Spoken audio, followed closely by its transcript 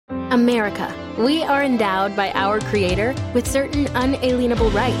America. We are endowed by our Creator with certain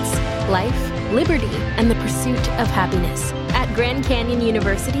unalienable rights: life, liberty, and the pursuit of happiness. At Grand Canyon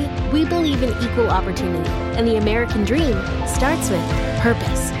University, we believe in equal opportunity, and the American dream starts with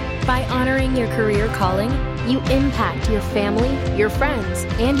purpose. By honoring your career calling, you impact your family, your friends,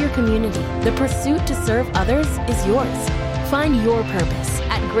 and your community. The pursuit to serve others is yours. Find your purpose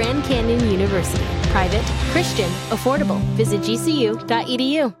at Grand Canyon University. Private, Christian, affordable. Visit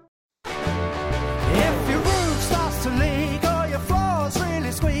gcu.edu. If your roof starts to leak or your floor's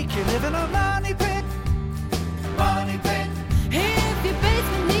really squeak, you live in a money pit. Money pit. If your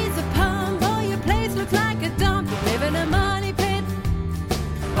basement needs a pump or your place looks like a dump, you live in a money pit.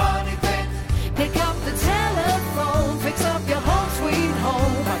 Money pit. Pick up the telephone, fix up your home sweet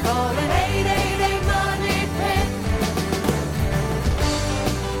home by calling 888 Money Pit.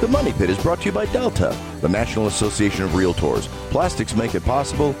 The Money Pit is brought to you by Delta, the National Association of Realtors. Plastics make it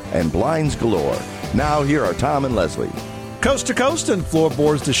possible, and blinds galore. Now, here are Tom and Leslie. Coast to coast and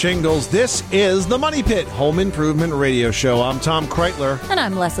floorboards to shingles, this is the Money Pit Home Improvement Radio Show. I'm Tom Kreitler. And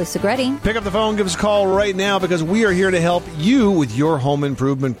I'm Leslie Segretti. Pick up the phone, give us a call right now because we are here to help you with your home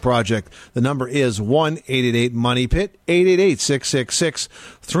improvement project. The number is 1-888-MONEY-PIT,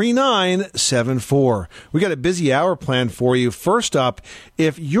 888-666-3974. We got a busy hour planned for you. First up,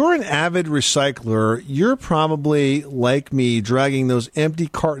 if you're an avid recycler, you're probably, like me, dragging those empty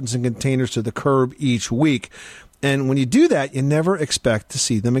cartons and containers to the curb each week. And when you do that, you never expect to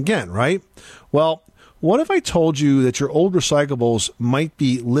see them again, right? Well, what if I told you that your old recyclables might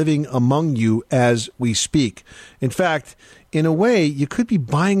be living among you as we speak? In fact, in a way, you could be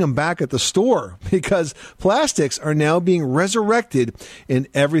buying them back at the store because plastics are now being resurrected in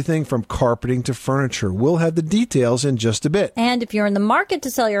everything from carpeting to furniture. We'll have the details in just a bit. And if you're in the market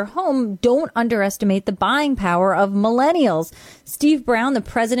to sell your home, don't underestimate the buying power of millennials. Steve Brown, the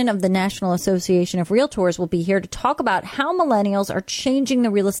president of the National Association of Realtors, will be here to talk about how millennials are changing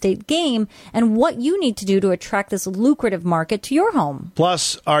the real estate game and what you need to do to attract this lucrative market to your home.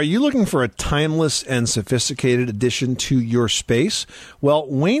 Plus, are you looking for a timeless and sophisticated addition to your space? Well,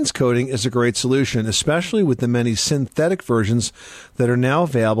 Wainscoating is a great solution, especially with the many synthetic versions that are now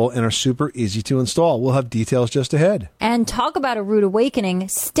available and are super easy to install. We'll have details just ahead. And talk about a rude awakening.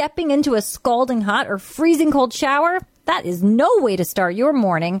 Stepping into a scalding hot or freezing cold shower? That is no way to start your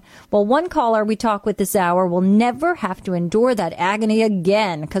morning. Well, one caller we talk with this hour will never have to endure that agony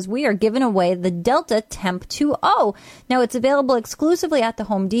again because we are giving away the Delta Temp 2.0. Now, it's available exclusively at the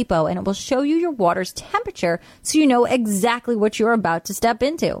Home Depot, and it will show you your water's temperature so you know exactly what you're about to step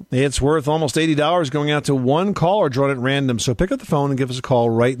into. It's worth almost $80 going out to one caller drawn at random. So pick up the phone and give us a call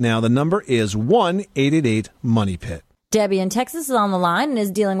right now. The number is 1-888-MONEY-PIT. Debbie in Texas is on the line and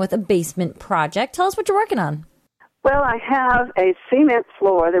is dealing with a basement project. Tell us what you're working on. Well, I have a cement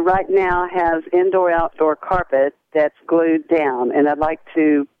floor that right now has indoor-outdoor carpet that's glued down, and I'd like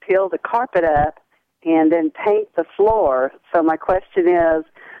to peel the carpet up and then paint the floor. So my question is,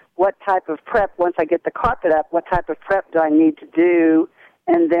 what type of prep, once I get the carpet up, what type of prep do I need to do,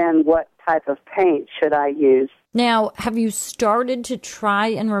 and then what type of paint should I use? Now, have you started to try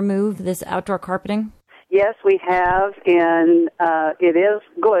and remove this outdoor carpeting? Yes, we have, and it is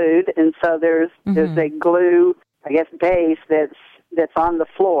glued, and so there's a glue, I guess, base that's on the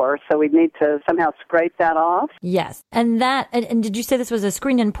floor, so we need to somehow scrape that off. Yes. And did you say this was a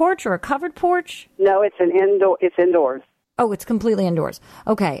screened-in porch or a covered porch? No, it's indoors. Oh, it's completely indoors.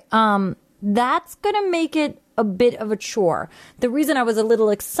 Okay. That's going to make it a bit of a chore. The reason I was a little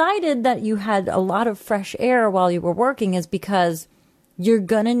excited that you had a lot of fresh air while you were working is because you're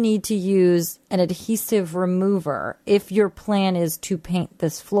going to need to use an adhesive remover if your plan is to paint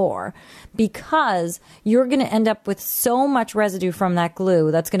this floor, because you're going to end up with so much residue from that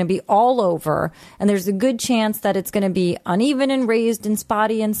glue that's going to be all over, and there's a good chance that it's going to be uneven and raised and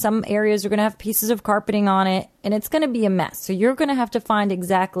spotty, and some areas are going to have pieces of carpeting on it, and it's going to be a mess. So you're going to have to find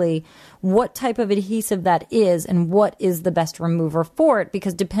exactly what type of adhesive that is and what is the best remover for it,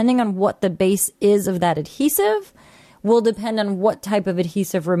 because depending on what the base is of that adhesive will depend on what type of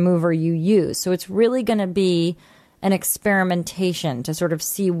adhesive remover you use. So it's really going to be an experimentation to sort of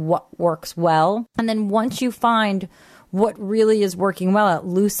see what works well. And then once you find what really is working well at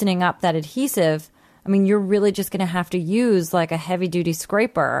loosening up that adhesive, I mean, you're really just going to have to use like a heavy-duty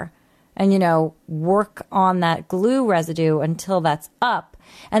scraper and, work on that glue residue until that's up.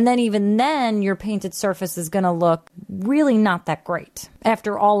 And then even then, your painted surface is going to look really not that great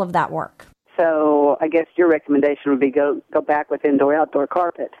after all of that work. So I guess your recommendation would be go back with indoor-outdoor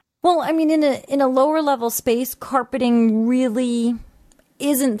carpet. Well, I mean, in a lower level space, carpeting really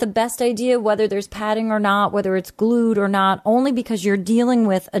isn't the best idea, whether there's padding or not, whether it's glued or not, only because you're dealing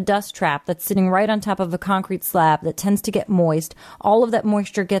with a dust trap that's sitting right on top of a concrete slab that tends to get moist. All of that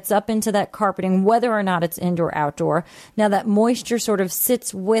moisture gets up into that carpeting, whether or not it's indoor or outdoor. Now that moisture sort of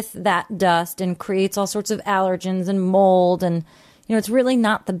sits with that dust and creates all sorts of allergens and mold, and it's really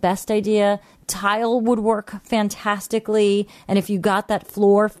not the best idea. Tile would work fantastically, and if you got that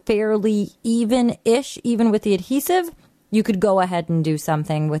floor fairly even-ish, even with the adhesive, you could go ahead and do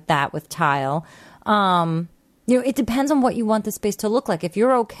something with that with tile. It depends on what you want the space to look like. If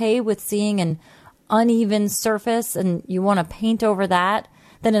you're okay with seeing an uneven surface and you want to paint over that,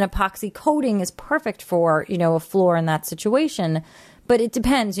 then an epoxy coating is perfect for, a floor in that situation. But it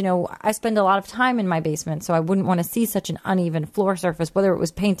depends. I spend a lot of time in my basement, so I wouldn't want to see such an uneven floor surface, whether it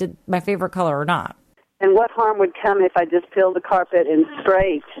was painted my favorite color or not. And what harm would come if I just peeled the carpet and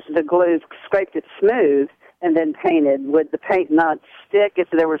scraped the glue, scraped it smooth, and then painted? Would the paint not stick if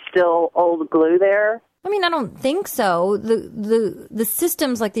there was still old glue there? I mean, I don't think so. The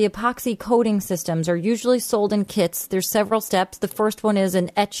systems, like the epoxy coating systems, are usually sold in kits. There's several steps. The first one is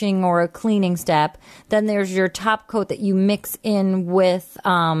an etching or a cleaning step. Then there's your top coat that you mix in with,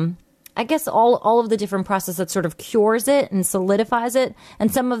 I guess, all of the different process that sort of cures it and solidifies it.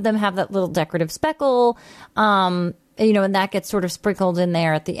 And some of them have that little decorative speckle, and that gets sort of sprinkled in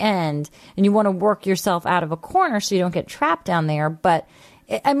there at the end. And you want to work yourself out of a corner so you don't get trapped down there. But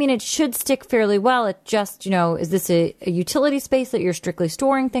I mean, it should stick fairly well. It just, is this a utility space that you're strictly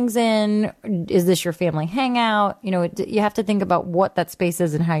storing things in? Is this your family hangout? You have to think about what that space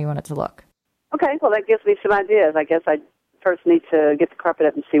is and how you want it to look. Okay, well, that gives me some ideas. I guess I first need to get the carpet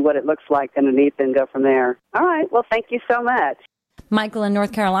up and see what it looks like underneath and go from there. All right, well, thank you so much. Michael in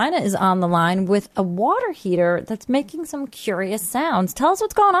North Carolina is on the line with a water heater that's making some curious sounds. Tell us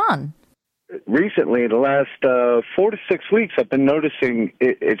what's going on. Recently, the last 4 to 6 weeks, I've been noticing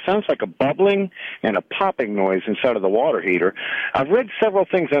it sounds like a bubbling and a popping noise inside of the water heater. I've read several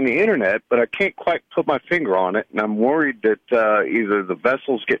things on the internet, but I can't quite put my finger on it, and I'm worried that either the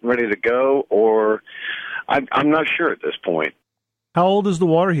vessel's getting ready to go or I'm not sure at this point. How old is the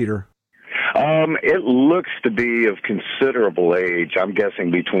water heater? It looks to be of considerable age. I'm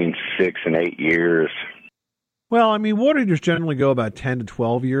guessing between 6 and 8 years. Well, I mean, water heaters generally go about 10 to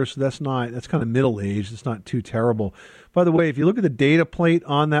 12 years, so that's kind of middle age. It's not too terrible. By the way, if you look at the data plate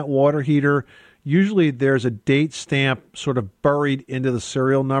on that water heater, usually there's a date stamp sort of buried into the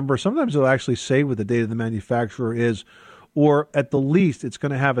serial number. Sometimes it'll actually say what the date of the manufacturer is, or at the least, it's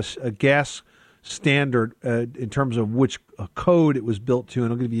going to have a gas standard in terms of which code it was built to,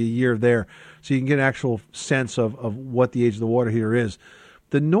 and it'll give you a year there, so you can get an actual sense of what the age of the water heater is.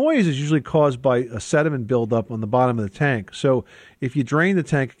 The noise is usually caused by a sediment buildup on the bottom of the tank. So if you drain the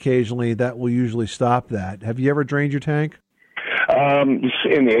tank occasionally, that will usually stop that. Have you ever drained your tank? In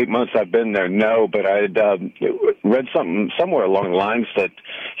the 8 months I've been there, no, but I'd read something somewhere along the lines that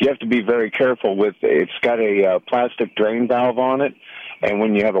you have to be very careful with. It's got a plastic drain valve on it, and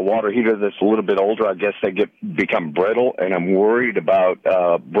when you have a water heater that's a little bit older, I guess they become brittle, and I'm worried about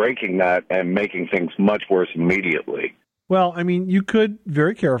breaking that and making things much worse immediately. Well, I mean, you could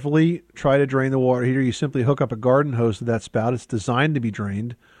very carefully try to drain the water heater. You simply hook up a garden hose to that spout. It's designed to be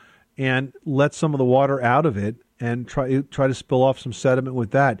drained, and let some of the water out of it and try to spill off some sediment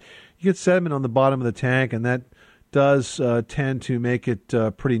with that. You get sediment on the bottom of the tank, and that does tend to make it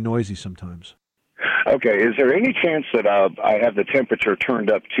pretty noisy sometimes. Okay, is there any chance that I have the temperature turned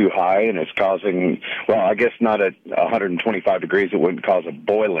up too high and it's causing, well, I guess not at 125 degrees, it wouldn't cause a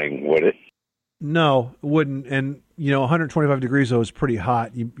boiling, would it? No, it wouldn't. And, 125 degrees, though, is pretty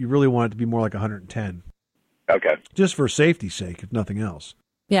hot. You really want it to be more like 110. Okay. Just for safety's sake, if nothing else.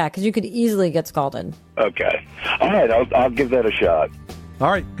 Yeah, because you could easily get scalded. Okay. All right, I'll give that a shot.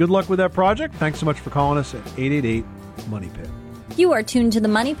 All right, good luck with that project. Thanks so much for calling us at 888-MONEY-PIT. You are tuned to the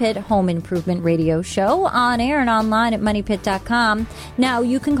Money Pit Home Improvement Radio Show on air and online at moneypit.com. Now,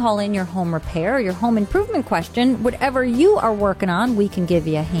 you can call in your home repair, your home improvement question, whatever you are working on, we can give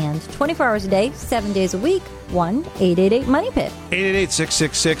you a hand. 24 hours a day, 7 days a week, 1-888-MONEY-PIT.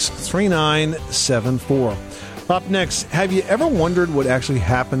 888-666-3974. Up next, have you ever wondered what actually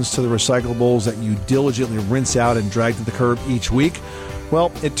happens to the recyclables that you diligently rinse out and drag to the curb each week? Well,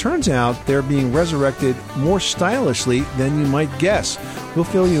 it turns out they're being resurrected more stylishly than you might guess. We'll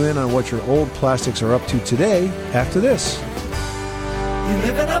fill you in on what your old plastics are up to today after this. You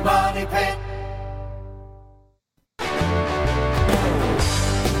live in a money pit.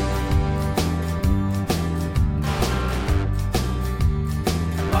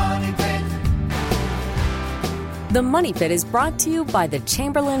 Money pit. The Money Pit is brought to you by the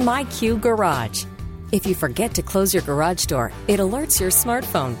Chamberlain MyQ Garage. If you forget to close your garage door, it alerts your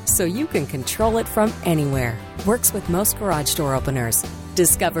smartphone so you can control it from anywhere. Works with most garage door openers.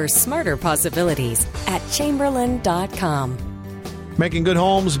 Discover smarter possibilities at Chamberlain.com. Making good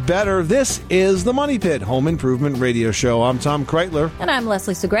homes better. This is the Money Pit Home Improvement Radio Show. I'm Tom Kreitler. And I'm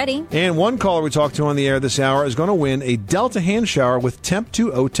Leslie Segretti. And one caller we talked to on the air this hour is going to win a Delta hand shower with Temp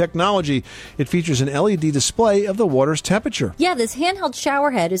 2.0 technology. It features an LED display of the water's temperature. Yeah, this handheld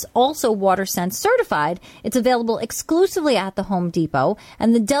shower head is also WaterSense certified. It's available exclusively at the Home Depot.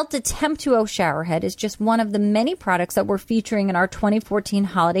 And the Delta Temp 2.0 shower head is just one of the many products that we're featuring in our 2014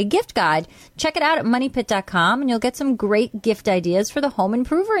 holiday gift guide. Check it out at moneypit.com and you'll get some great gift ideas for the home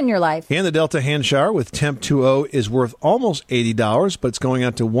improver in your life. And the Delta hand shower with Temp 2.0 is worth almost $80, but it's going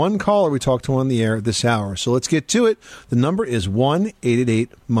out to one caller we talked to on the air this hour. So let's get to it. The number is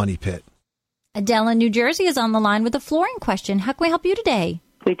 1-888-MONEY-PIT. Adele in New Jersey is on the line with a flooring question. How can we help you today?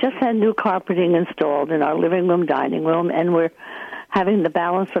 We just had new carpeting installed in our living room, dining room, and we're having the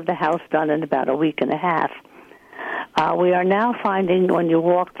balance of the house done in about a week and a half. We are now finding when you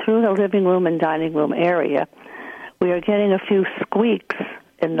walk through the living room and dining room area, we are getting a few squeaks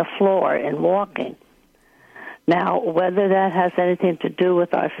in the floor in walking. Now, whether that has anything to do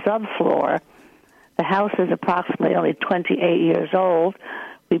with our subfloor, the house is approximately only 28 years old.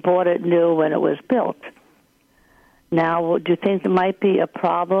 We bought it new when it was built. Now, do you think there might be a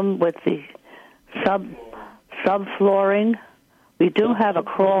problem with the subflooring? We do have a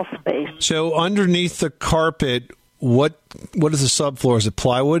crawl space. So underneath the carpet, what is the subfloor? Is it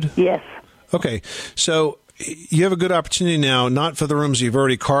plywood? Yes. Okay, so you have a good opportunity now, not for the rooms you've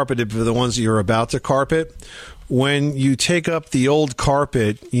already carpeted, but for the ones that you're about to carpet. When you take up the old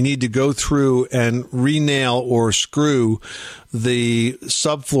carpet, you need to go through and re-nail or screw the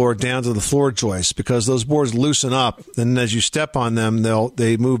subfloor down to the floor joist because those boards loosen up, and as you step on them,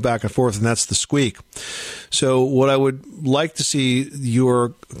 they move back and forth, and that's the squeak. So what I would like to see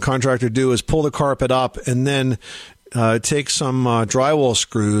your contractor do is pull the carpet up and then take some drywall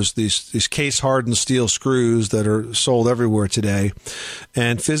screws, these case-hardened steel screws that are sold everywhere today,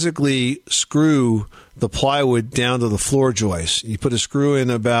 and physically screw the plywood down to the floor joist. You put a screw in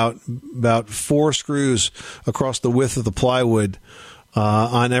about 4 screws across the width of the plywood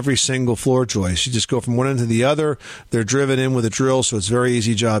on every single floor joist. You just go from one end to the other. They're driven in with a drill, so it's a very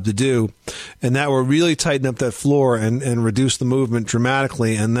easy job to do. And that will really tighten up that floor and reduce the movement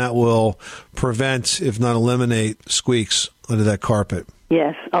dramatically, and that will prevent, if not eliminate, squeaks under that carpet.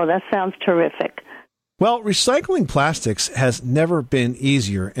 Yes. Oh, that sounds terrific. Well, recycling plastics has never been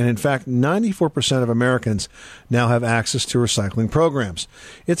easier, and in fact, 94% of Americans now have access to recycling programs.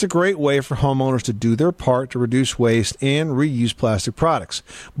 It's a great way for homeowners to do their part to reduce waste and reuse plastic products.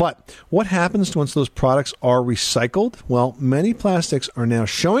 But what happens once those products are recycled? Well, many plastics are now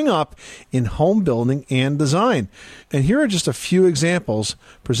showing up in home building and design. And here are just a few examples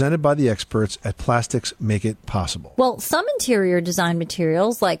presented by the experts at Plastics Make It Possible. Well, some interior design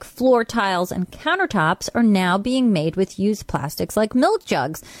materials like floor tiles and countertops are now being made with used plastics like milk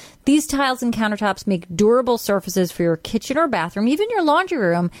jugs. These tiles and countertops make durable surfaces for your kitchen or bathroom, even your laundry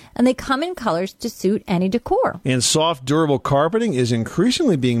room, and they come in colors to suit any decor. And soft, durable carpeting is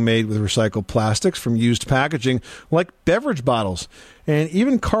increasingly being made with recycled plastics from used packaging like beverage bottles. And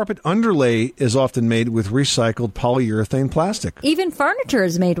even carpet underlay is often made with recycled polyurethane plastic. Even furniture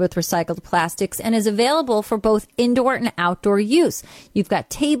is made with recycled plastics and is available for both indoor and outdoor use. You've got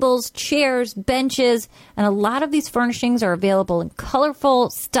tables, chairs, benches, and a lot of these furnishings are available in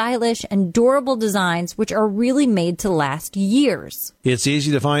colorful, stylish, and durable designs, which are really made to last years. It's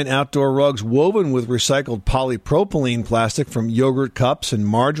easy to find outdoor rugs woven with recycled polypropylene plastic from yogurt cups and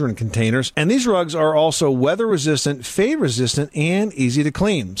margarine containers. And these rugs are also weather-resistant, fade-resistant, and easy to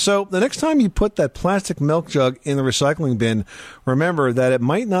clean. So the next time you put that plastic milk jug in the recycling bin, remember that it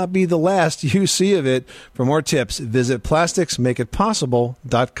might not be the last you see of it. For more tips, visit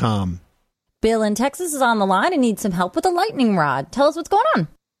plasticsmakeitpossible.com. Bill in Texas is on the line and needs some help with a lightning rod. Tell us what's going on.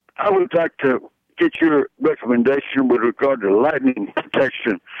 I would like to get your recommendation with regard to lightning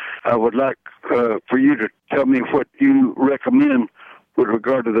protection. I would like for you to tell me what you recommend with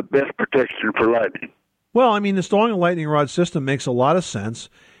regard to the best protection for lightning. Well, I mean, installing a lightning rod system makes a lot of sense.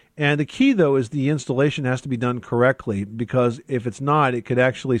 And the key, though, is the installation has to be done correctly, because if it's not, it could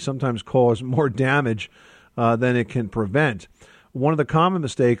actually sometimes cause more damage than it can prevent. One of the common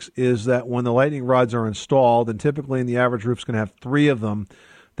mistakes is that when the lightning rods are installed, and typically in the average roof's going to have 3 of them,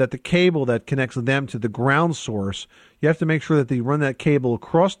 that the cable that connects them to the ground source, you have to make sure that you run that cable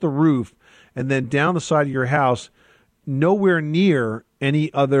across the roof and then down the side of your house, nowhere near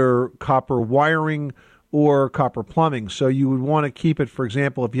any other copper wiring or copper plumbing. So you would want to keep it, for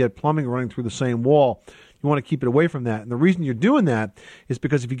example, if you had plumbing running through the same wall, you want to keep it away from that. And the reason you're doing that is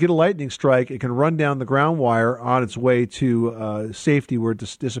because if you get a lightning strike, it can run down the ground wire on its way to safety where it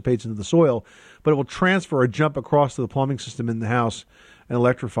dissipates into the soil, but it will transfer or jump across to the plumbing system in the house and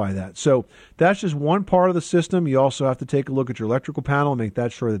electrify that. So that's just one part of the system. You also have to take a look at your electrical panel and make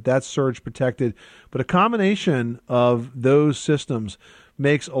that sure that that's surge protected. But a combination of those systems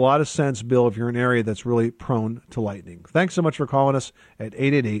makes a lot of sense, Bill, if you're in an area that's really prone to lightning. Thanks so much for calling us at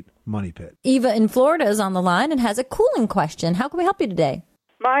 888-MONEY-PIT. Eva in Florida is on the line and has a cooling question. How can we help you today?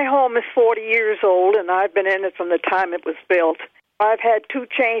 My home is 40 years old, and I've been in it from the time it was built. I've had 2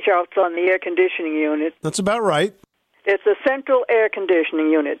 change-outs on the air conditioning unit. That's about right. It's a central air conditioning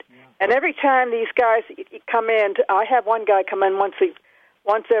unit. And every time these guys come in, I have one guy come in once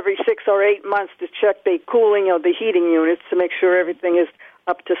every 6 or 8 months to check the cooling of the heating units to make sure everything is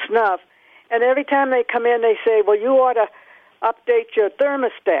up to snuff. And every time they come in, they say, well, you ought to update your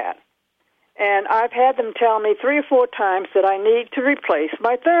thermostat. And I've had them tell me 3 or 4 times that I need to replace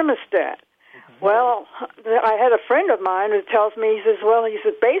my thermostat. Well, I had a friend of mine who tells me, he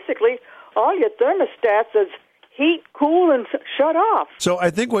says, basically, all your thermostats is heat, cool, and shut off. So I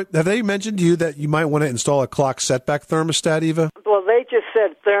think have they mentioned to you that you might want to install a clock setback thermostat, Eva? Well, they just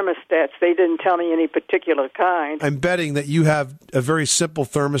said thermostats. They didn't tell me any particular kind. I'm betting that you have a very simple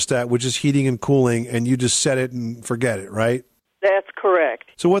thermostat, which is heating and cooling, and you just set it and forget it, right? That's correct.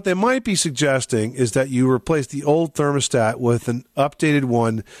 So what they might be suggesting is that you replace the old thermostat with an updated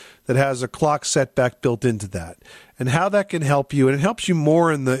one that has a clock setback built into that. And how that can help you, and it helps you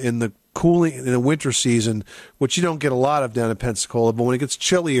more in the cooling in the winter season, which you don't get a lot of down in Pensacola, but when it gets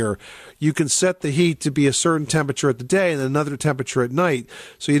chillier, you can set the heat to be a certain temperature at the day and another temperature at night,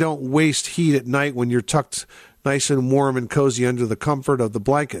 so you don't waste heat at night when you're tucked nice and warm and cozy under the comfort of the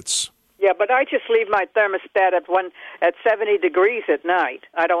blankets. Yeah, but I just leave my thermostat at 70 degrees at night.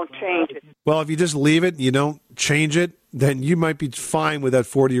 I don't change it. Well, if you just leave it, you don't change it, then you might be fine with that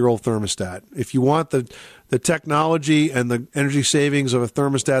 40-year-old thermostat. If you want the technology and the energy savings of a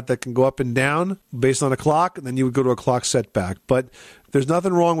thermostat that can go up and down based on a clock, then you would go to a clock setback. But there's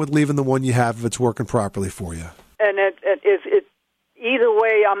nothing wrong with leaving the one you have if it's working properly for you. And it either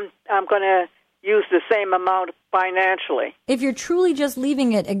way, I'm going to use the same amount financially. If you're truly just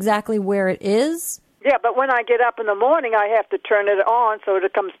leaving it exactly where it is. Yeah, but when I get up in the morning, I have to turn it on so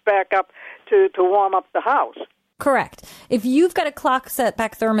it comes back up to warm up the house. Correct. If you've got a clock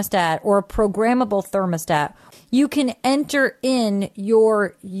setback thermostat or a programmable thermostat, you can enter in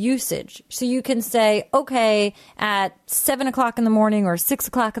your usage. So you can say, okay, at 7 o'clock in the morning or 6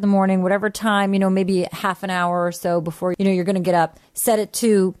 o'clock in the morning, whatever time, maybe half an hour or so before, you're going to get up, set it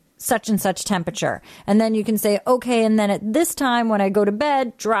to such and such temperature. And then you can say, okay, and then at this time when I go to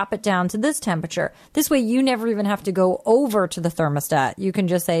bed, drop it down to this temperature. This way you never even have to go over to the thermostat. You can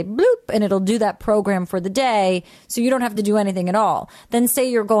just say bloop and it'll do that program for the day, so you don't have to do anything at all. Then say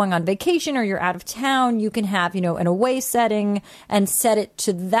you're going on vacation or you're out of town, you can have, an away setting and set it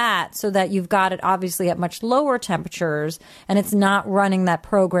to that so that you've got it obviously at much lower temperatures and it's not running that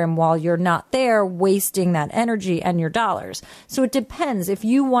program while you're not there, wasting that energy and your dollars. So it depends. If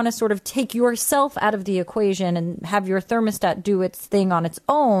you want to sort of take yourself out of the equation and have your thermostat do its thing on its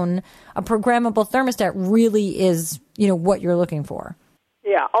own, a programmable thermostat really is, what you're looking for.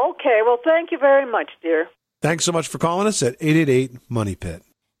 Yeah, okay. Well, thank you very much, dear. Thanks so much for calling us at 888-MONEY-PIT.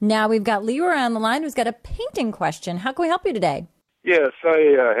 Now we've got Leroy on the line who's got a painting question. How can we help you today? Yes,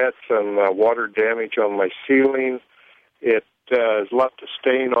 I had some water damage on my ceiling. It has left a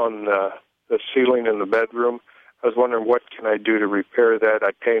stain on the ceiling in the bedroom. I was wondering, what can I do to repair that? I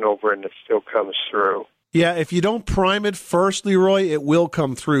paint over it and it still comes through. Yeah, if you don't prime it first, Leroy, it will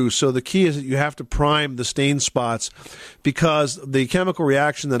come through. So the key is that you have to prime the stained spots, because the chemical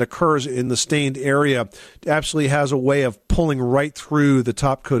reaction that occurs in the stained area absolutely has a way of pulling right through the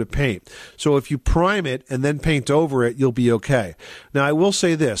top coat of paint. So if you prime it and then paint over it, you'll be okay. Now, I will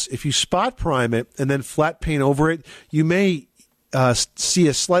say this. If you spot prime it and then flat paint over it, you may see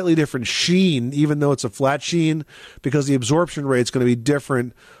a slightly different sheen, even though it's a flat sheen, because the absorption rate is going to be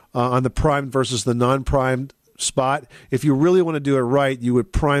different on the primed versus the non-primed spot. If you really want to do it right, you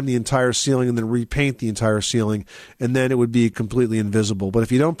would prime the entire ceiling and then repaint the entire ceiling, and then it would be completely invisible. But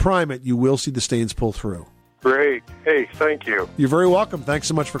if you don't prime it, you will see the stains pull through. Great. Hey, thank you. You're very welcome. Thanks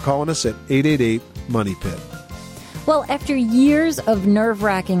so much for calling us at 888-MONEY-PIT. Well, after years of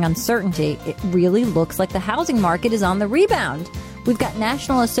nerve-wracking uncertainty, it really looks like the housing market is on the rebound. We've got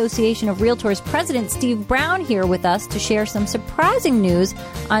National Association of Realtors President Steve Brown here with us to share some surprising news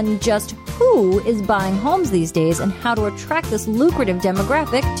on just who is buying homes these days and how to attract this lucrative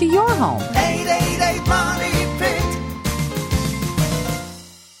demographic to your home. 888 Money Pit.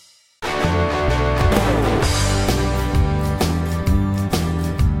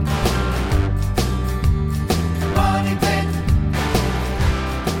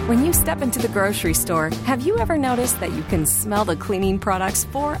 When you step into the grocery store, have you ever noticed that you can smell the cleaning products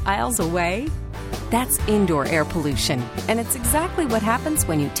 4 aisles away? That's indoor air pollution, and it's exactly what happens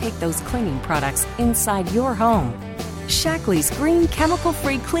when you take those cleaning products inside your home. Shackley's green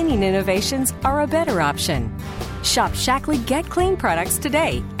chemical-free cleaning innovations are a better option. Shop Shackley Get Clean products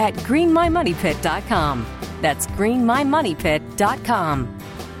today at greenmymoneypit.com. That's greenmymoneypit.com.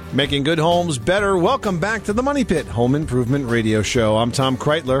 Making good homes better. Welcome back to the Money Pit Home Improvement Radio Show. I'm Tom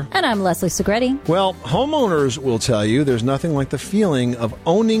Kreitler. And I'm Leslie Segretti. Well, homeowners will tell you there's nothing like the feeling of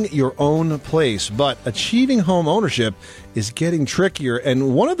owning your own place, but achieving home ownership is getting trickier,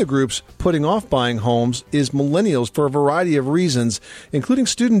 and one of the groups putting off buying homes is millennials for a variety of reasons, including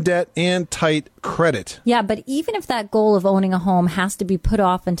student debt and tight credit. Yeah, but even if that goal of owning a home has to be put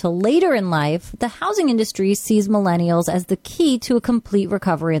off until later in life, the housing industry sees millennials as the key to a complete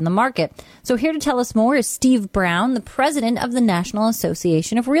recovery in the market. So here to tell us more is Steve Brown, the president of the National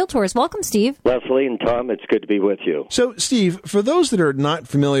Association of Realtors. Welcome, Steve. Leslie and Tom, it's good to be with you. So, Steve, for those that are not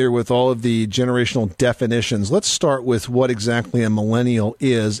familiar with all of the generational definitions, let's start with what exactly a millennial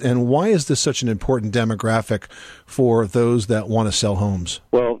is, and why is this such an important demographic for those that want to sell homes?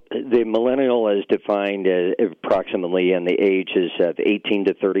 Well, the millennial is defined as approximately in the ages of 18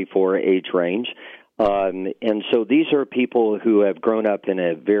 to 34 age range. And so these are people who have grown up in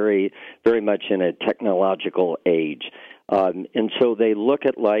a very, very much in a technological age. And so they look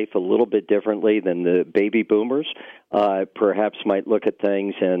at life a little bit differently than the baby boomers perhaps might look at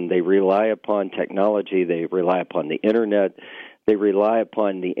things, and they rely upon technology, they rely upon the internet, they rely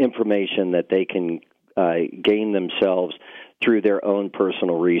upon the information that they can gain themselves through their own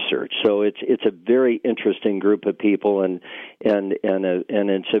personal research. So it's a very interesting group of people, and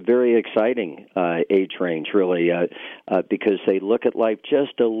it's a very exciting age range, really, because they look at life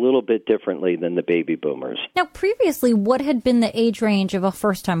just a little bit differently than the baby boomers. Now, previously, what had been the age range of a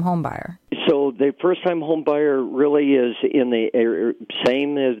first-time home buyer? So the first-time home buyer really is in the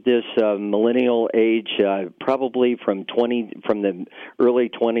same as this millennial age, probably from the early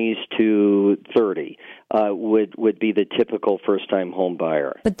 20s to 30 would be the typical first-time home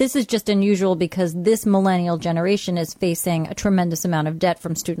buyer. But this is just unusual because this millennial generation is facing a tremendous amount of debt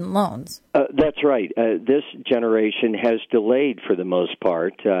from student loans. That's right. This generation has delayed, for the most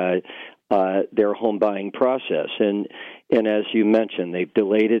part, their home buying process. And as you mentioned, they've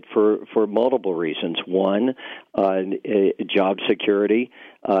delayed it for multiple reasons. One, job security.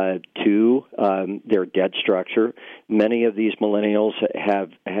 Two, their debt structure. Many of these millennials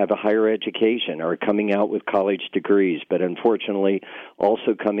have a higher education, are coming out with college degrees, but unfortunately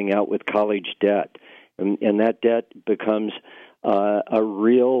also coming out with college debt. And that debt becomes a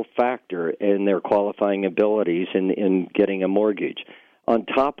real factor in their qualifying abilities in getting a mortgage. On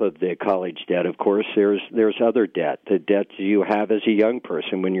top of the college debt, of course, there's other debt, the debt you have as a young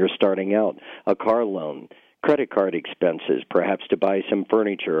person when you're starting out, a car loan, credit card expenses, perhaps to buy some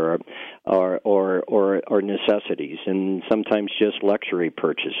furniture or necessities, and sometimes just luxury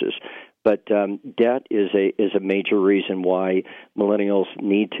purchases. But debt is a major reason why millennials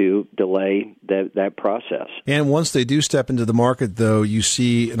need to delay that process. And once they do step into the market, though, you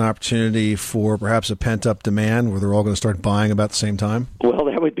see an opportunity for perhaps a pent-up demand where they're all going to start buying about the same time? Well,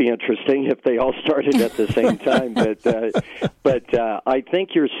 that would be interesting if they all started at the same time. But I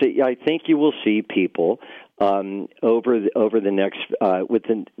think you will see people over the next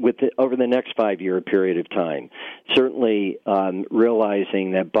 5-year period of time. Certainly,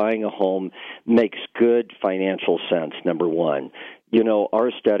 realizing that buying a home makes good financial sense. Number one,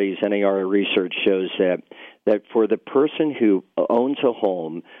 our studies, NAR research shows that for the person who owns a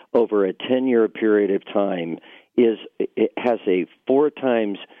home over a 10-year period of time, it has a 4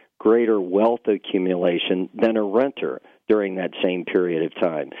 times greater wealth accumulation than a renter during that same period of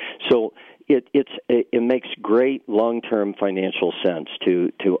time. So it makes great long-term financial sense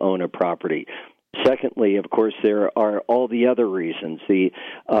to own a property. Secondly, of course, there are all the other reasons, the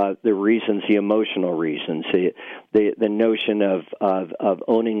emotional reasons, the notion of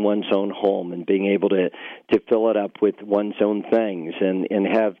owning one's own home and being able to fill it up with one's own things and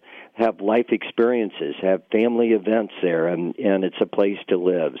have have life experiences, have family events there, and it's a place to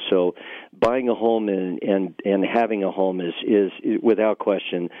live. So buying a home and having a home is without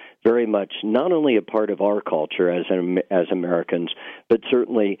question very much not only a part of our culture as Americans, but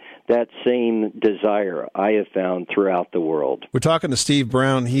certainly that same desire I have found throughout the world. We're talking to Steve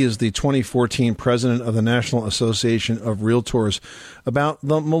Brown. He is the 2014 president of the National Association of Realtors about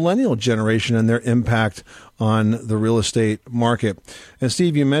the millennial generation and their impact on the real estate market. And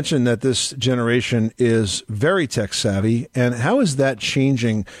Steve, you mentioned that this generation is very tech savvy. And how is that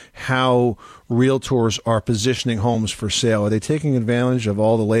changing how realtors are positioning homes for sale? Are they taking advantage of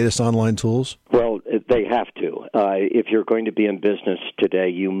all the latest online tools? Well, they have to. If you're going to be in business today,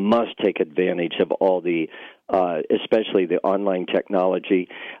 you must take advantage of all the, especially the online technology.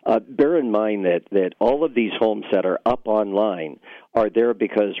 Bear in mind that all of these homes that are up online are there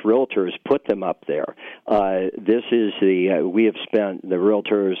because realtors put them up there. This is the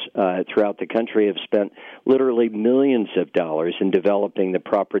realtors throughout the country have spent literally millions of dollars in developing the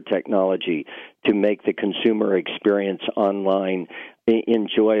proper technology to make the consumer experience online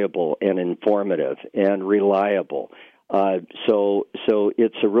enjoyable and informative and reliable. So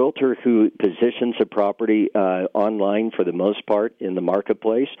it's a realtor who positions a property online for the most part in the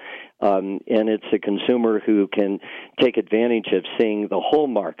marketplace, and it's a consumer who can take advantage of seeing the whole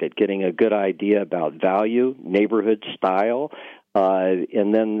market, getting a good idea about value, neighborhood style,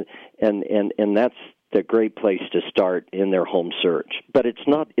 and that's the great place to start in their home search. But it's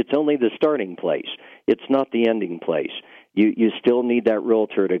only the starting place. It's not the ending place. You still need that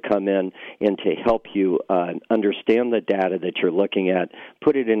realtor to come in and to help you understand the data that you're looking at,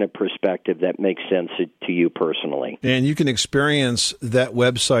 put it in a perspective that makes sense to you personally. And you can experience that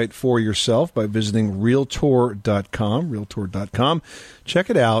website for yourself by visiting Realtor.com. Check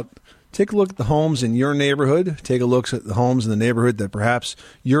it out. Take a look at the homes in your neighborhood. Take a look at the homes in the neighborhood that perhaps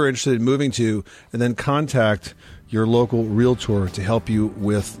you're interested in moving to, and then contact your local realtor to help you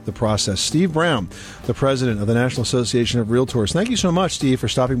with the process. Steve Brown, the president of the National Association of Realtors. Thank you so much, Steve, for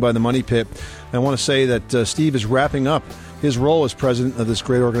stopping by the Money Pit. I want to say that Steve is wrapping up his role as president of this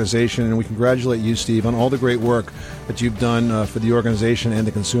great organization, and we congratulate you, Steve, on all the great work that you've done for the organization and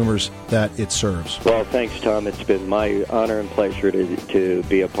the consumers that it serves. Well, thanks, Tom. It's been my honor and pleasure to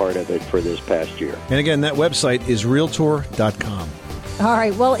be a part of it for this past year. And again, that website is Realtor.com. All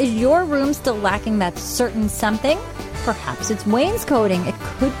right. Well, is your room still lacking that certain something? Perhaps it's wainscoting. It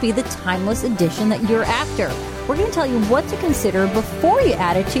could be the timeless addition that you're after. We're going to tell you what to consider before you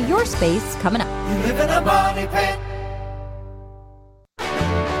add it to your space coming up. You live in a money pit.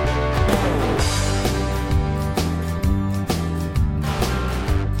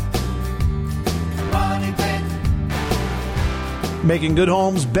 Making good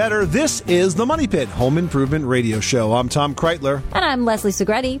homes better. This is the Money Pit Home Improvement Radio Show. I'm Tom Kreitler. And I'm Leslie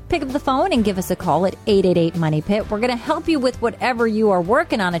Segretti. Pick up the phone and give us a call at 888-MONEY-PIT. We're going to help you with whatever you are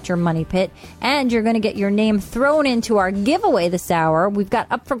working on at your Money Pit, and you're going to get your name thrown into our giveaway this hour. We've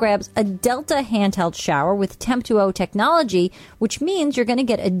got up for grabs a Delta handheld shower with Temp2O technology, which means you're going to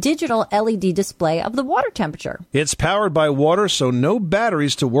get a digital LED display of the water temperature. It's powered by water, so no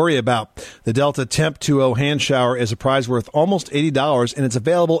batteries to worry about. The Delta Temp2O hand shower is a prize worth almost $80, and it's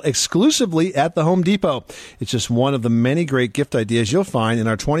available exclusively at the Home Depot. It's just one of the many great gift ideas you'll find in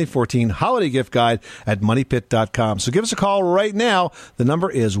our 2014 holiday gift guide at MoneyPit.com. So give us a call right now. The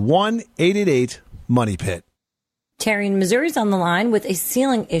number is 1-888-MONEY-PIT. Terry in Missouri's on the line with a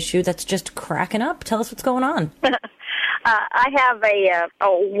ceiling issue that's just cracking up. Tell us what's going on. I have a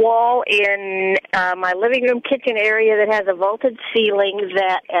wall in my living room kitchen area that has a vaulted ceiling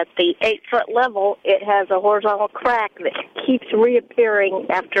that at the 8-foot level, it has a horizontal crack that keeps reappearing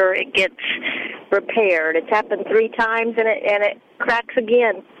after it gets repaired. It's happened 3 times, and it cracks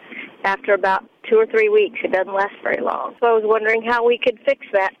again after about 2 or 3 weeks. It doesn't last very long. So I was wondering how we could fix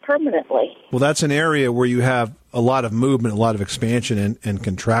that permanently. Well, that's an area where you have a lot of movement, a lot of expansion and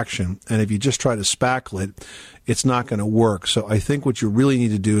contraction. And if you just try to spackle it, it's not going to work. So I think what you really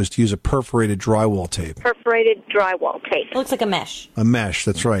need to do is to use a perforated drywall tape. Perforated drywall tape. It looks like a mesh. A mesh,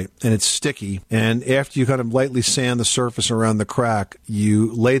 that's right. And it's sticky. And after you kind of lightly sand the surface around the crack,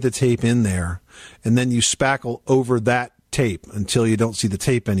 you lay the tape in there, and then you spackle over that tape until you don't see the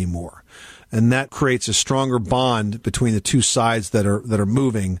tape anymore. And that creates a stronger bond between the two sides that are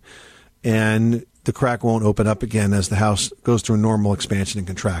moving, and the crack won't open up again as the house goes through normal expansion and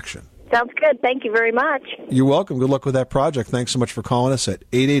contraction. Sounds good. Thank you very much. You're welcome. Good luck with that project. Thanks so much for calling us at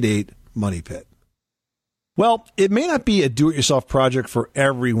 888-MONEY-PIT. Well, it may not be a do-it-yourself project for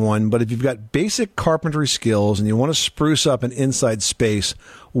everyone, but if you've got basic carpentry skills and you want to spruce up an inside space,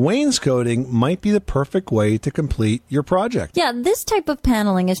 wainscoting might be the perfect way to complete your project. Yeah, this type of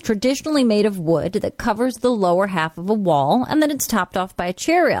paneling is traditionally made of wood that covers the lower half of a wall and then it's topped off by a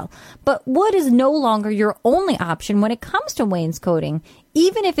chair rail. But wood is no longer your only option when it comes to wainscoting,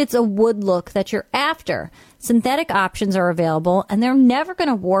 even if it's a wood look that you're after. Synthetic options are available, and they're never going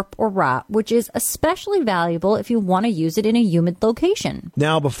to warp or rot, which is especially valuable if you want to use it in a humid location.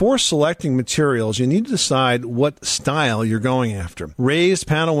 Now, before selecting materials, you need to decide what style you're going after. Raised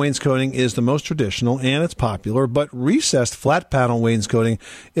panel wainscoting is the most traditional, and it's popular, but recessed flat panel wainscoting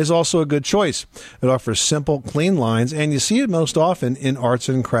is also a good choice. It offers simple, clean lines, and you see it most often in arts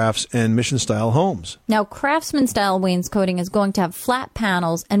and crafts and mission-style homes. Now, craftsman-style wainscoting is going to have flat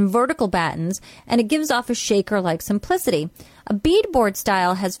panels and vertical battens, and it gives off a shaker-like simplicity. A beadboard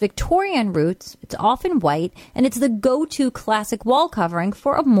style has Victorian roots, it's often white, and it's the go-to classic wall covering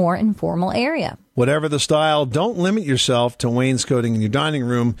for a more informal area. Whatever the style, don't limit yourself to wainscoting in your dining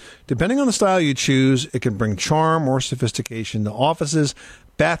room. Depending on the style you choose, it can bring charm or sophistication to offices,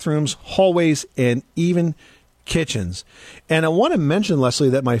 bathrooms, hallways, and even kitchens. And I want to mention, Leslie,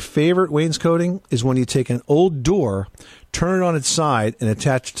 that my favorite wainscoting is when you take an old door, turn it on its side, and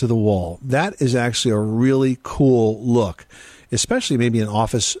attach it to the wall. That is actually a really cool look, especially maybe an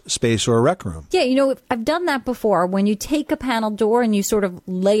office space or a rec room. Yeah, you know, I've done that before. When you take a panel door and you sort of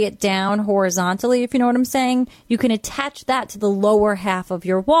lay it down horizontally, if you know what I'm saying, you can attach that to the lower half of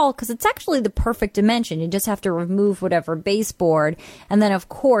your wall because it's actually the perfect dimension. You just have to remove whatever baseboard. And then, of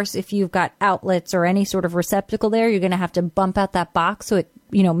course, if you've got outlets or any sort of receptacle there, you're going to have to bump out that box so it,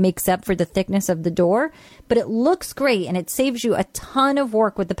 you know, makes up for the thickness of the door. But it looks great and it saves you a ton of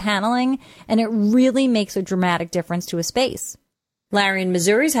work with the paneling, and it really makes a dramatic difference to a space. Larry in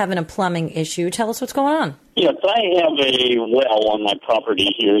Missouri's having a plumbing issue. Tell us what's going on. Yes, I have a well on my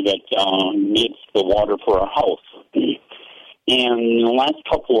property here that needs the water for our house. And in the last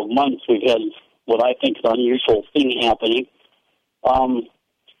couple of months, we've had what I think is an unusual thing happening.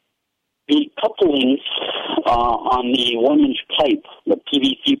 The couplings on the 1-inch pipe, the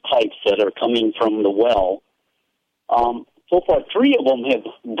PVC pipes that are coming from the well, so far 3 of them have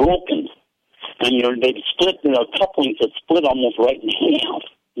broken. And they've split, couplings that split almost right in half.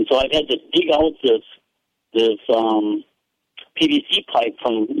 And so I've had to dig out this PVC pipe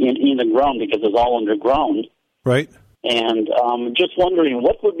from in the ground because it's all underground. Right. And just wondering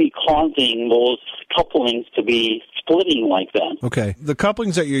what would be causing those couplings to be splitting like that. Okay. The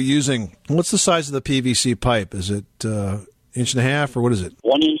couplings that you're using, what's the size of the PVC pipe? Is it inch and a half, or what is it?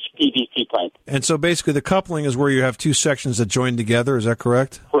 1-inch PVC pipe. And so basically the coupling is where you have 2 sections that join together. Is that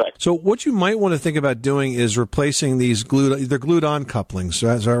correct? Correct. So what you might want to think about doing is replacing these they're glued-on couplings.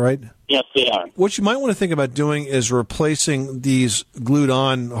 Is that right? Yes, they are. What you might want to think about doing is replacing these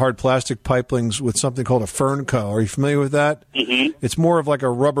glued-on hard plastic pipelings with something called a Fernco. Are you familiar with that? Mm-hmm. It's more of like a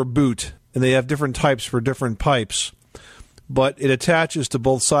rubber boot, and they have different types for different pipes. But it attaches to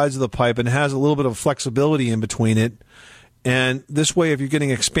both sides of the pipe and has a little bit of flexibility in between it. And this way, if you're getting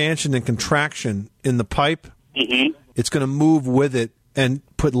expansion and contraction in the pipe, mm-hmm. it's going to move with it and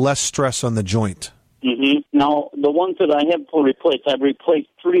put less stress on the joint. Mm-hmm. Now, the ones that I have replaced, I've replaced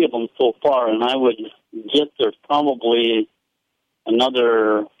 3 of them so far, and I would guess there's probably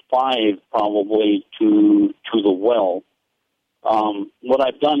another 5 probably to the well. What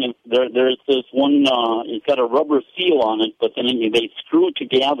I've done is there's this one, it's got a rubber seal on it, but then they screw it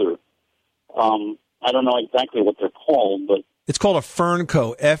together. I don't know exactly what they're called, but it's called a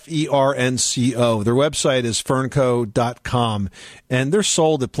Fernco, Fernco. Their website is fernco.com, and they're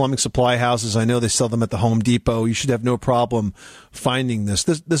sold at plumbing supply houses. I know they sell them at the Home Depot. You should have no problem finding this.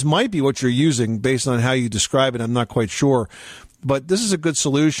 This might be what you're using based on how you describe it. I'm not quite sure. But this is a good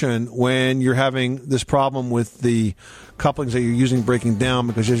solution when you're having this problem with the couplings that you're using breaking down,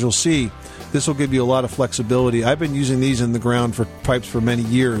 because as you'll see, this will give you a lot of flexibility. I've been using these in the ground for pipes for many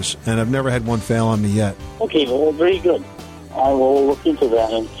years, and I've never had one fail on me yet. Okay, well, very good. I will look into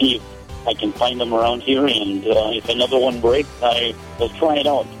that and see if I can find them around here, and if another one breaks, I will try it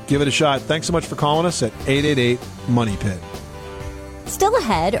out. Give it a shot. Thanks so much for calling us at 888-MONEY-PIT. Still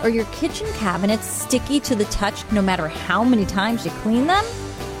ahead, are your kitchen cabinets sticky to the touch no matter how many times you clean them?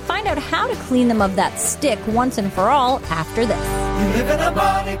 Find out how to clean them of that stick once and for all after this. You live in a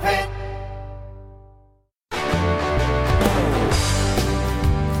money pit.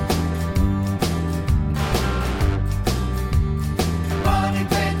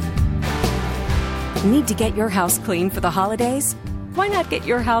 Need to get your house clean for the holidays? Why not get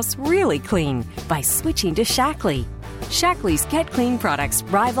your house really clean by switching to Shackley? Shackley's Get Clean products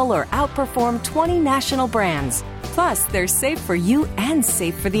rival or outperform 20 national brands. Plus, they're safe for you and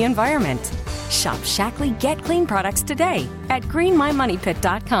safe for the environment. Shop Shackley Get Clean products today at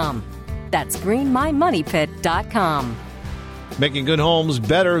greenmymoneypit.com. That's greenmymoneypit.com. Making good homes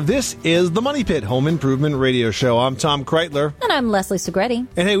better. This is the Money Pit Home Improvement Radio Show. I'm Tom Kreitler. And I'm Leslie Segretti.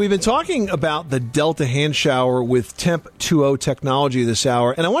 And hey, we've been talking about the Delta hand shower with Temp 2.0 technology this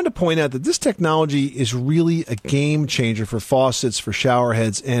hour. And I wanted to point out that this technology is really a game changer for faucets, for shower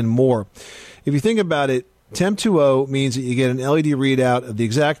heads, and more. If you think about it, Temp 2.0 means that you get an LED readout of the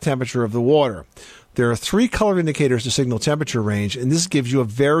exact temperature of the water. There are 3 color indicators to signal temperature range, and this gives you a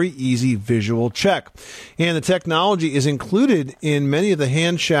very easy visual check. And the technology is included in many of the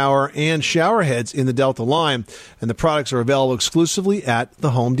hand shower and shower heads in the Delta line, and the products are available exclusively at the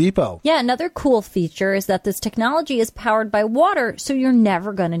Home Depot. Yeah, another cool feature is that this technology is powered by water, so you're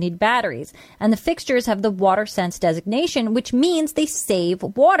never going to need batteries. And the fixtures have the WaterSense designation, which means they save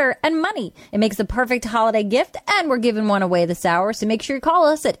water and money. It makes the perfect holiday gift, and we're giving one away this hour, so make sure you call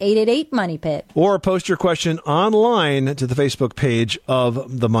us at 888-MONEY-PIT. Or post your question online to the Facebook page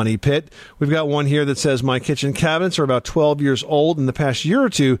of the Money Pit. We've got one here that says, my kitchen cabinets are about 12 years old. In the past year or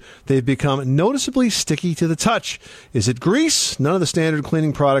two, they've become noticeably sticky to the touch. Is it grease? None of the standard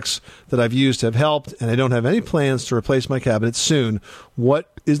cleaning products that I've used have helped, and I don't have any plans to replace my cabinets soon.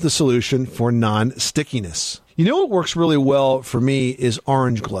 What is the solution for non-stickiness? You know what works really well for me is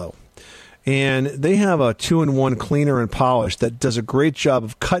Orange Glow. And they have a 2-in-1 cleaner and polish that does a great job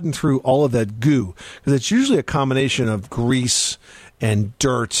of cutting through all of that goo. Because it's usually a combination of grease and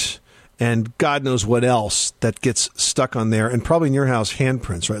dirt and God knows what else that gets stuck on there. And probably in your house,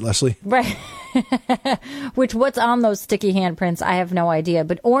 handprints, right, Leslie? Right. Which, what's on those sticky handprints, I have no idea.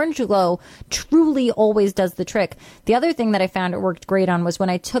 But Orange Glow truly always does the trick. The other thing that I found it worked great on was when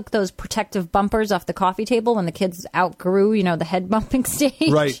I took those protective bumpers off the coffee table when the kids outgrew, the head bumping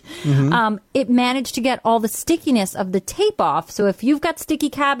stage. Right. Mm-hmm. It managed to get all the stickiness of the tape off. So if you've got sticky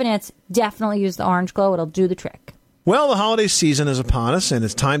cabinets, definitely use the Orange Glow. It'll do the trick. Well, the holiday season is upon us, and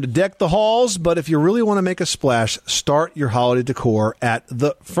it's time to deck the halls. But if you really want to make a splash, start your holiday decor at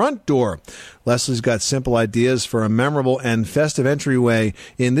the front door. Leslie's got simple ideas for a memorable and festive entryway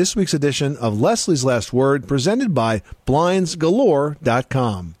in this week's edition of Leslie's Last Word, presented by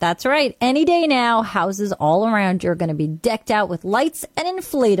BlindsGalore.com. That's right. Any day now, houses all around you are going to be decked out with lights and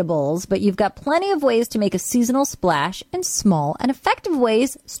inflatables, but you've got plenty of ways to make a seasonal splash in small and effective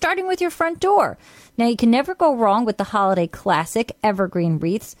ways, starting with your front door. Now, you can never go wrong with the holiday classic evergreen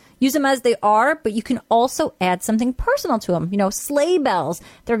wreaths. Use them as they are, but you can also add something personal to them. Sleigh bells.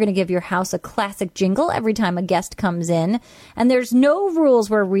 They're going to give your house a classic jingle every time a guest comes in. And there's no rules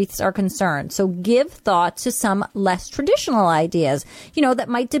where wreaths are concerned. So give thought to some less traditional ideas, that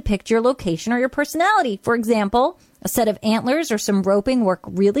might depict your location or your personality. For example, a set of antlers or some roping work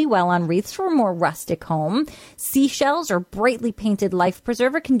really well on wreaths for a more rustic home. Seashells or brightly painted life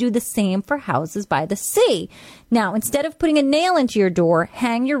preserver can do the same for houses by the sea. Now, instead of putting a nail into your door,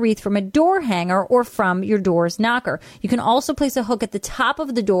 hang your wreath from a door hanger or from your door's knocker. You can also place a hook at the top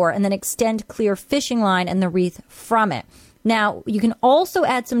of the door and then extend clear fishing line and the wreath from it. Now, you can also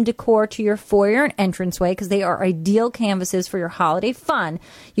add some decor to your foyer and entranceway because they are ideal canvases for your holiday fun.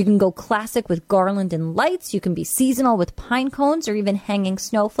 You can go classic with garland and lights. You can be seasonal with pine cones or even hanging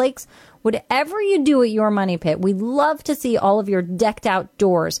snowflakes. Whatever you do at your Money Pit, we love to see all of your decked out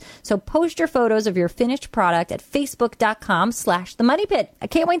doors. So post your photos of your finished product at facebook.com/themoneypit. I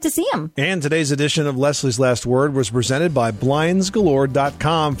can't wait to see them. And today's edition of Leslie's Last Word was presented by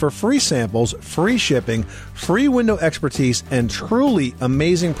BlindsGalore.com for free samples, free shipping, free window expertise, and truly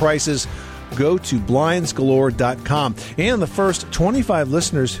amazing prices. Go to BlindsGalore.com. And the first 25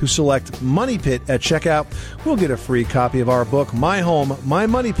 listeners who select Money Pit at checkout will get a free copy of our book, My Home, My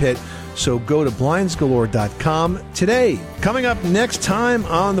Money Pit. So go to BlindsGalore.com today. Coming up next time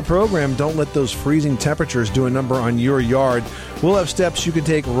on the program, don't let those freezing temperatures do a number on your yard. We'll have steps you can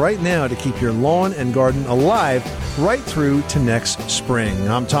take right now to keep your lawn and garden alive right through to next spring.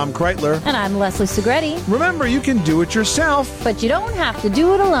 I'm Tom Kreitler. And I'm Leslie Segretti. Remember, you can do it yourself, but you don't have to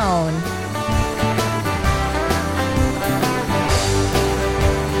do it alone.